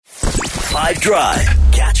5 Drive.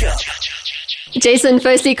 Catch up. Jasyn,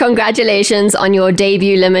 firstly, congratulations on your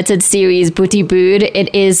debut limited series, Boetie Boer.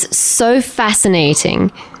 It is so fascinating.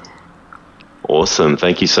 Awesome.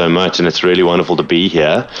 Thank you so much. And it's really wonderful to be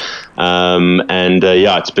here.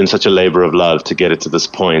 It's been such a labor of love to get it to this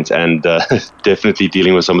point, and definitely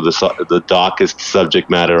dealing with some of the darkest subject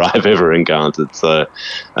matter I've ever encountered. So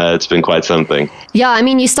it's been quite something. Yeah, I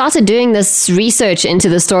mean, you started doing this research into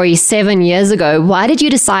the story 7 years ago. Why did you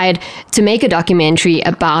decide to make a documentary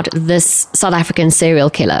about this South African serial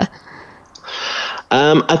killer?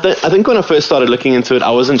 I think when I first started looking into it,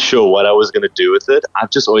 I wasn't sure what I was going to do with it. I've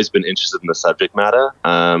just always been interested in the subject matter,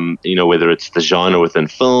 whether it's the genre within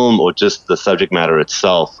film or just the subject matter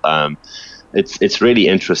itself. It's really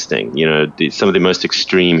interesting, some of the most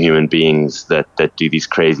extreme human beings that do these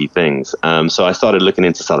crazy things. So I started looking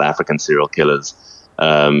into South African serial killers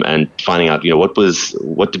and finding out,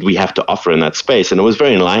 what did we have to offer in that space? And it was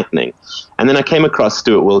very enlightening. And then I came across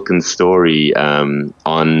Stewart Wilken's story on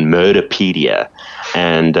Murderpedia,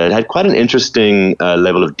 and it had quite an interesting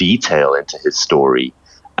level of detail into his story.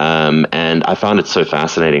 And I found it so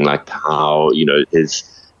fascinating, like how,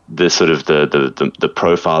 the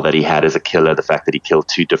profile that he had as a killer, the fact that he killed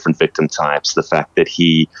 2 different victim types, the fact that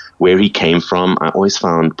where he came from. I always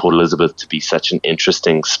found Port Elizabeth to be such an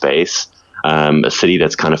interesting space. A city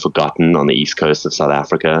that's kind of forgotten on the east coast of South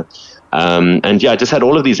Africa. I just had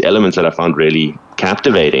all of these elements that I found really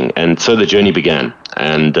captivating. And so the journey began.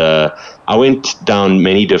 And I went down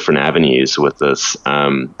many different avenues with this,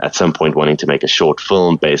 at some point wanting to make a short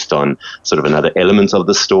film based on sort of another element of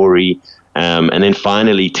the story. And then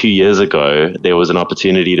finally, 2 years ago, there was an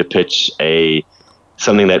opportunity to pitch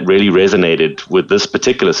something that really resonated with this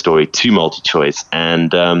particular story to MultiChoice.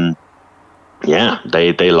 And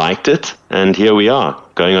they liked it, and here we are,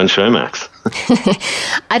 going on Showmax.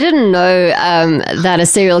 I didn't know that a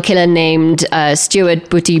serial killer named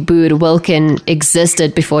Stewart Boetie Boer Wilken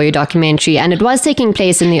existed before your documentary, and it was taking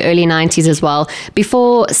place in the early 90s as well,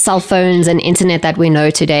 before cell phones and internet that we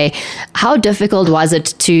know today. How difficult was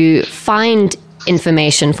it to find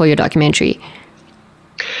information for your documentary?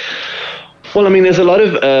 Well, I mean, there's a lot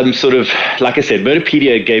of like I said,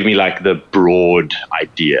 Murderpedia gave me like the broad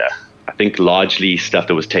idea. I think largely stuff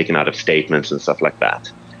that was taken out of statements and stuff like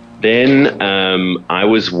that. Then I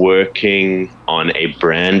was working on a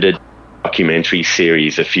branded documentary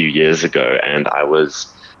series a few years ago, and I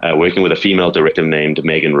was working with a female director named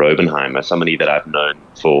Megan Robenheimer, somebody that I've known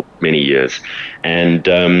for many years. And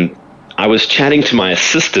I was chatting to my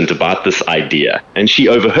assistant about this idea, and she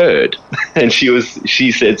overheard. And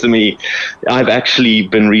she said to me, "I've actually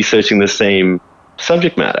been researching the same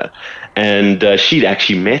subject matter." And she'd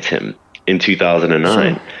actually met him in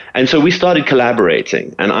 2009. Sure. And so we started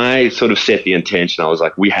collaborating, and I sort of set the intention. I was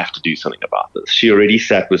like, we have to do something about this. She already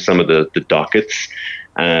sat with some of the dockets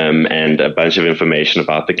and a bunch of information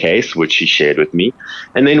about the case, which she shared with me.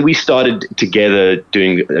 And then we started together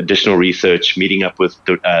doing additional research, meeting up with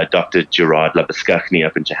Dr. Gerard Labuschagne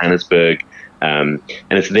up in Johannesburg. And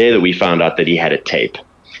it's there that we found out that he had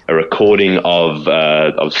a recording of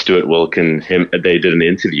Stewart Wilken. They did an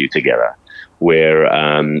interview together where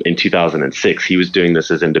in 2006 he was doing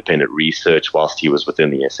this as independent research whilst he was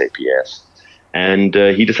within the SAPS. And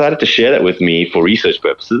he decided to share that with me for research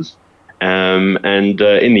purposes. In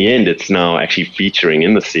the end, it's now actually featuring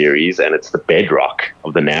in the series, and it's the bedrock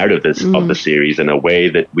of the narrative of the series in a way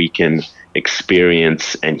that we can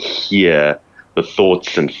experience and hear the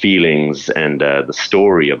thoughts and feelings and the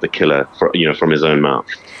story of the killer, from his own mouth.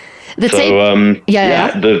 The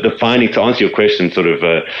finding, to answer your question, sort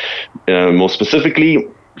of more specifically,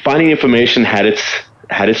 finding information had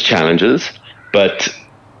its challenges, but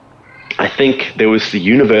I think there was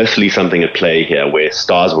universally something at play here where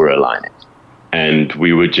stars were aligning, and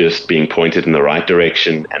we were just being pointed in the right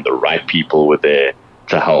direction, and the right people were there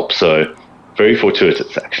to help. So very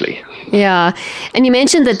fortuitous, actually. Yeah. And you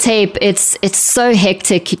mentioned the tape. It's so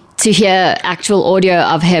hectic to hear actual audio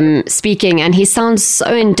of him speaking, and he sounds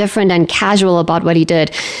so indifferent and casual about what he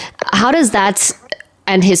did. How does that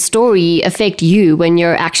and his story affect you when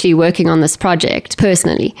you're actually working on this project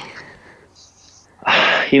personally?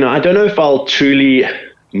 I don't know if I'll truly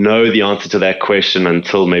know the answer to that question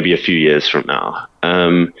until maybe a few years from now.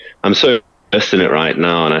 I'm so immersed in it right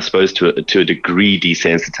now, and I suppose to a degree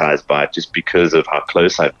desensitized by it just because of how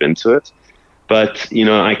close I've been to it. But,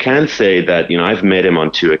 I can say that, I've met him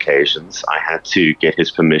on 2 occasions. I had to get his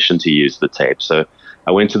permission to use the tape. So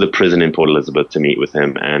I went to the prison in Port Elizabeth to meet with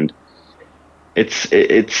him. And it's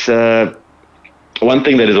one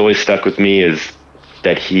thing that has always stuck with me is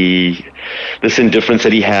that this indifference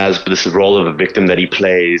that he has, this role of a victim that he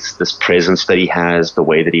plays, this presence that he has, the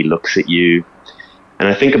way that he looks at you. And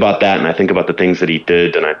I think about that, and I think about the things that he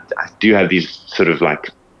did, and I do have these sort of like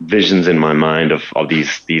visions in my mind of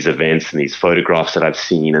these events and these photographs that I've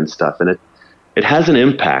seen and stuff. And it has an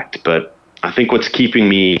impact, but I think what's keeping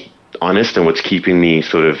me honest and what's keeping me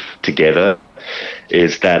sort of together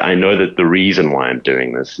is that I know that the reason why I'm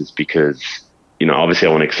doing this is because, obviously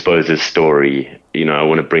I want to expose this story. I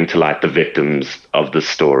want to bring to light the victims of the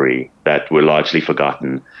story that were largely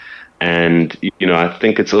forgotten. And, I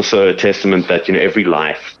think it's also a testament that, every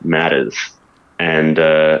life matters. And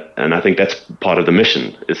I think that's part of the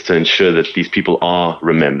mission, is to ensure that these people are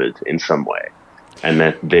remembered in some way and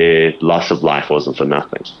that their loss of life wasn't for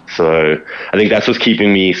nothing. So I think that's what's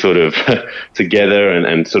keeping me sort of together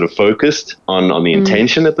and sort of focused on the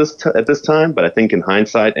intention at this time. But I think in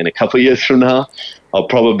hindsight, in a couple of years from now, I'll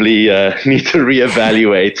probably need to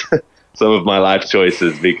reevaluate some of my life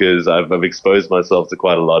choices, because I've exposed myself to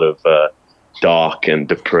quite a lot of dark and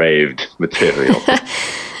depraved material.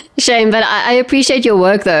 Shame, but I appreciate your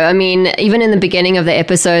work, though. I mean, even in the beginning of the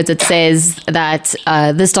episodes, it says that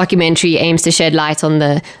this documentary aims to shed light on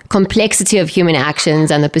the complexity of human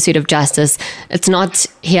actions and the pursuit of justice. It's not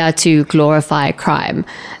here to glorify crime.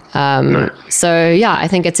 No. So, yeah, I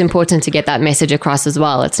think it's important to get that message across as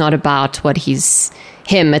well. It's not about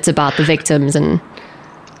him, it's about the victims. And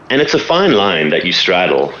it's a fine line that you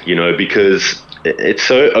straddle, because it's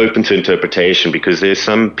so open to interpretation, because there's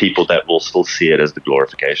some people that will still see it as the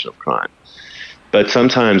glorification of crime. But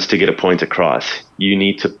sometimes to get a point across, you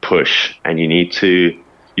need to push, and you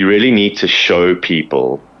really need to show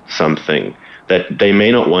people something that they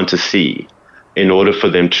may not want to see in order for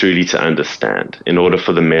them truly to understand, in order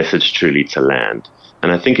for the message truly to land.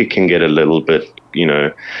 And I think it can get a little bit,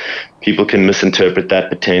 people can misinterpret that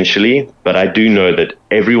potentially, but I do know that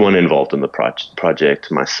everyone involved in the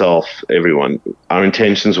project, myself, everyone, our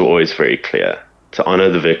intentions were always very clear: to honor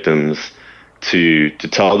the victims, to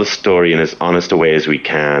tell the story in as honest a way as we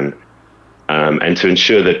can, and to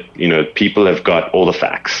ensure that, people have got all the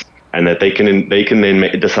facts, and that they can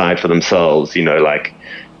then decide for themselves,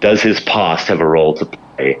 does his past have a role to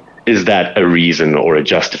play? Is that a reason or a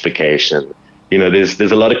justification? There's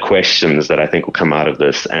a lot of questions that I think will come out of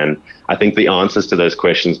this, and I think the answers to those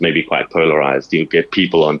questions may be quite polarized. You'll get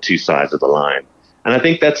people on two sides of the line, and I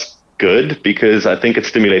think that's good, because I think it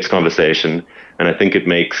stimulates conversation, and I think it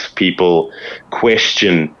makes people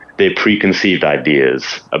question their preconceived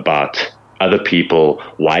ideas about other people,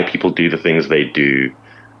 why people do the things they do,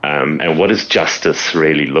 and what does justice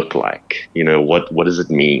really look like? What does it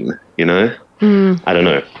mean? I don't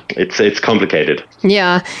know. It's complicated.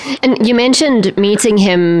 Yeah. And you mentioned meeting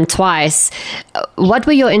him twice. What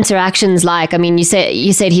were your interactions like? I mean, you said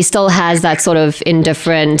he still has that sort of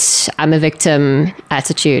indifferent, I'm a victim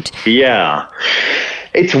attitude. Yeah.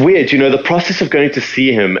 It's weird, the process of going to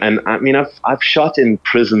see him. And I mean, I've shot in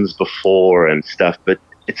prisons before and stuff, but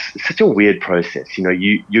it's such a weird process.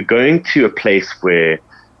 You're going to a place where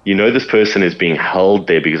this person is being held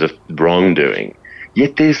there because of wrongdoing.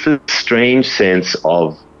 Yet there's this strange sense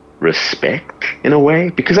of respect in a way,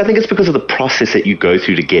 because I think it's because of the process that you go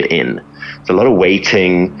through to get in. It's a lot of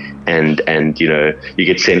waiting, and you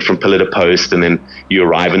get sent from pillar to post, and then you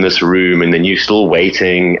arrive in this room, and then you're still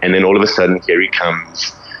waiting, and then all of a sudden here he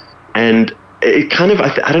comes. And it kind of,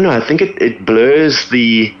 I don't know, I think it blurs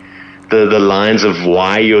the lines of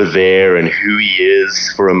why you're there and who he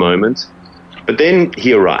is for a moment. But then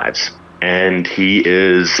he arrives, and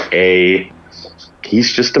he's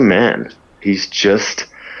just a man. He's just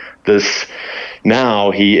this.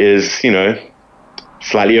 Now he is,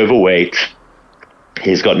 slightly overweight.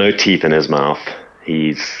 He's got no teeth in his mouth.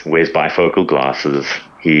 He wears bifocal glasses.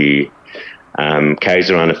 He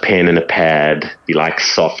carries around a pen and a pad. He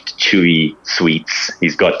likes soft, chewy sweets.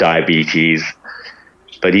 He's got diabetes.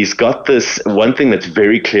 But he's got this one thing that's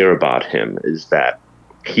very clear about him, is that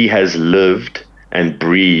he has lived and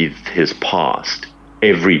breathed his past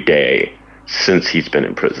every day since he's been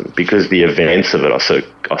in prison, because the events of it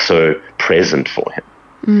are so present for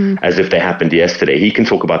him, as if they happened yesterday. He can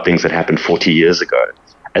talk about things that happened 40 years ago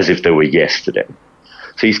as if they were yesterday.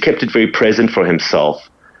 So he's kept it very present for himself,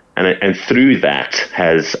 and through that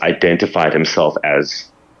has identified himself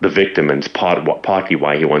as the victim, and it's partly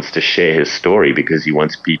why he wants to share his story, because he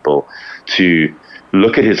wants people to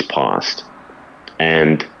look at his past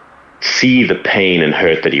and see the pain and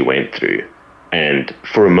hurt that he went through, and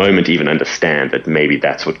for a moment even understand that maybe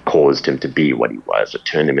that's what caused him to be what he was. It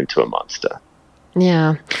turned him into a monster.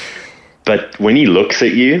 Yeah. But when he looks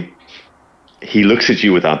at you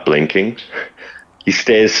without blinking, He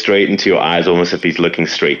stares straight into your eyes, almost if he's looking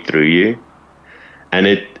straight through you. And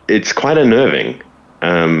it's quite unnerving.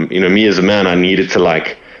 Me as a man, I needed to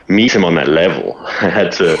like meet him on that level. I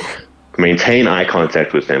had to maintain eye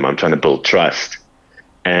contact with him. I'm trying to build trust.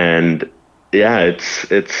 And yeah,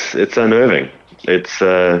 it's unnerving. It's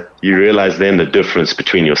you realize then the difference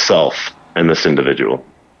between yourself and this individual.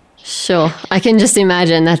 Sure. I can just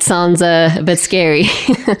imagine. That sounds a bit scary.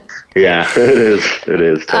 Yeah, it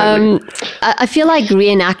is. Totally. I feel like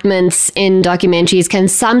reenactments in documentaries can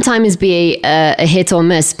sometimes be a hit or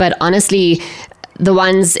miss, but honestly, the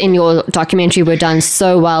ones in your documentary were done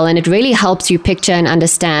so well, and it really helps you picture and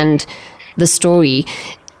understand the story.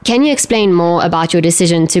 Can you explain more about your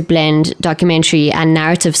decision to blend documentary and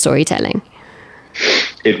narrative storytelling?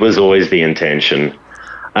 It was always the intention.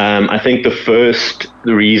 I think the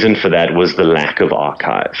reason for that was the lack of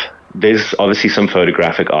archive. There's obviously some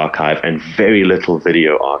photographic archive and very little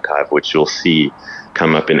video archive, which you'll see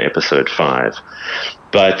come up in episode 5.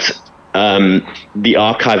 But the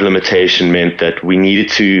archive limitation meant that we needed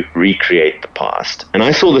to recreate the past. And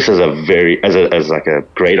I saw this as a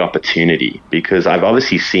great opportunity, because I've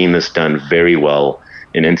obviously seen this done very well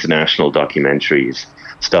in international documentaries,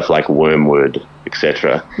 stuff like Wormwood,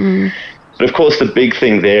 etc. But of course, the big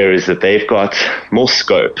thing there is that they've got more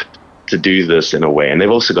scope to do this in a way, and they've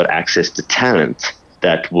also got access to talent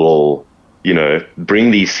that will, bring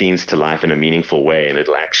these scenes to life in a meaningful way, and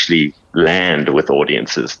it'll actually land with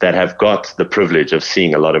audiences that have got the privilege of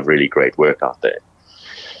seeing a lot of really great work out there.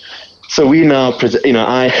 So we now,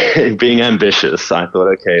 I, being ambitious, I thought,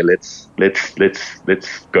 okay, let's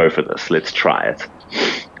go for this. Let's try it.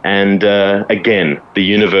 And again, the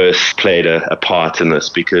universe played a part in this,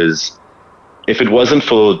 because if it wasn't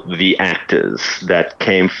for the actors that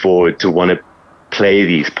came forward to want to play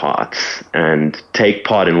these parts and take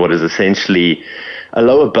part in what is essentially a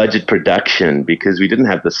lower budget production, because we didn't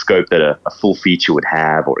have the scope that a full feature would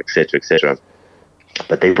have, or et cetera,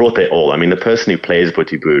 but they brought their all. I mean, the person who plays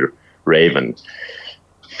Boetie Boer, Raven,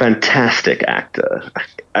 fantastic actor.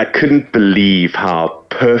 I couldn't believe how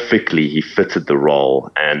perfectly he fitted the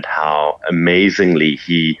role and how amazingly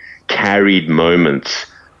he carried moments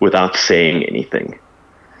without saying anything.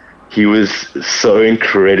 He was so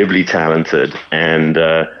incredibly talented and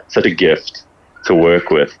such a gift to work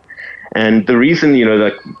with. And the reason,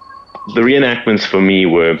 the reenactments for me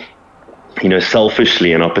were,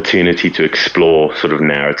 selfishly an opportunity to explore sort of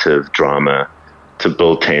narrative drama, to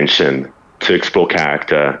build tension, to explore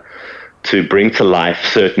character, to bring to life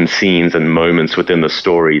certain scenes and moments within the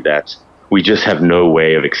story that we just have no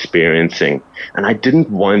way of experiencing. And I didn't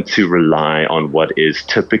want to rely on what is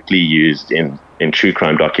typically used in true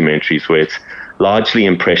crime documentaries, where it's largely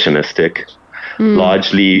impressionistic,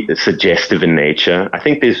 largely suggestive in nature. I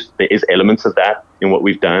think there is elements of that in what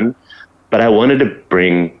we've done, but I wanted to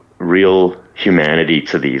bring real humanity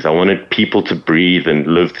to these. I wanted people to breathe and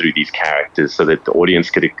live through these characters so that the audience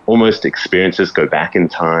could almost experience this, go back in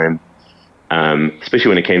time, especially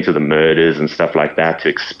when it came to the murders and stuff like that, to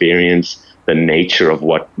experience the nature of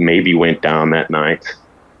what maybe went down that night.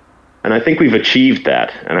 And I think we've achieved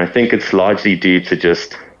that. And I think it's largely due to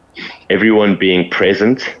just everyone being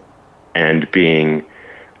present and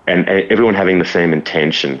everyone having the same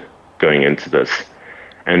intention going into this.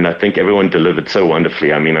 And I think everyone delivered so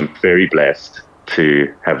wonderfully. I mean, I'm very blessed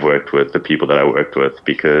to have worked with the people that I worked with,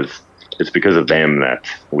 because it's because of them that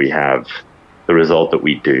we have the result that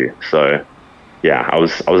we do. So yeah, I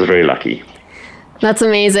was very lucky. That's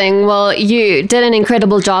amazing. Well, you did an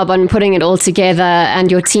incredible job on putting it all together,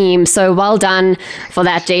 and your team. So well done for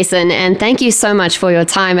that, Jasyn. And thank you so much for your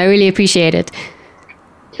time. I really appreciate it.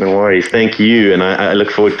 No worries. Thank you. And I look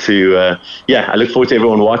forward to, I look forward to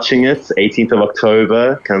everyone watching it. 18th of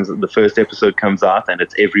October the first episode comes out, and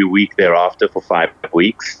it's every week thereafter for 5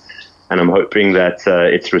 weeks. And I'm hoping that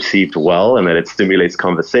it's received well and that it stimulates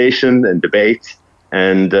conversation and debate.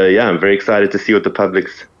 And I'm very excited to see what the public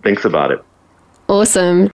thinks about it.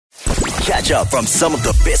 Awesome. Catch up from some of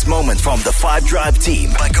the best moments from the 5 Drive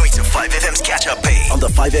team by going to 5FM's catch-up page on the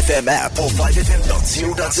 5FM app or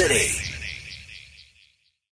 5FM.co.za.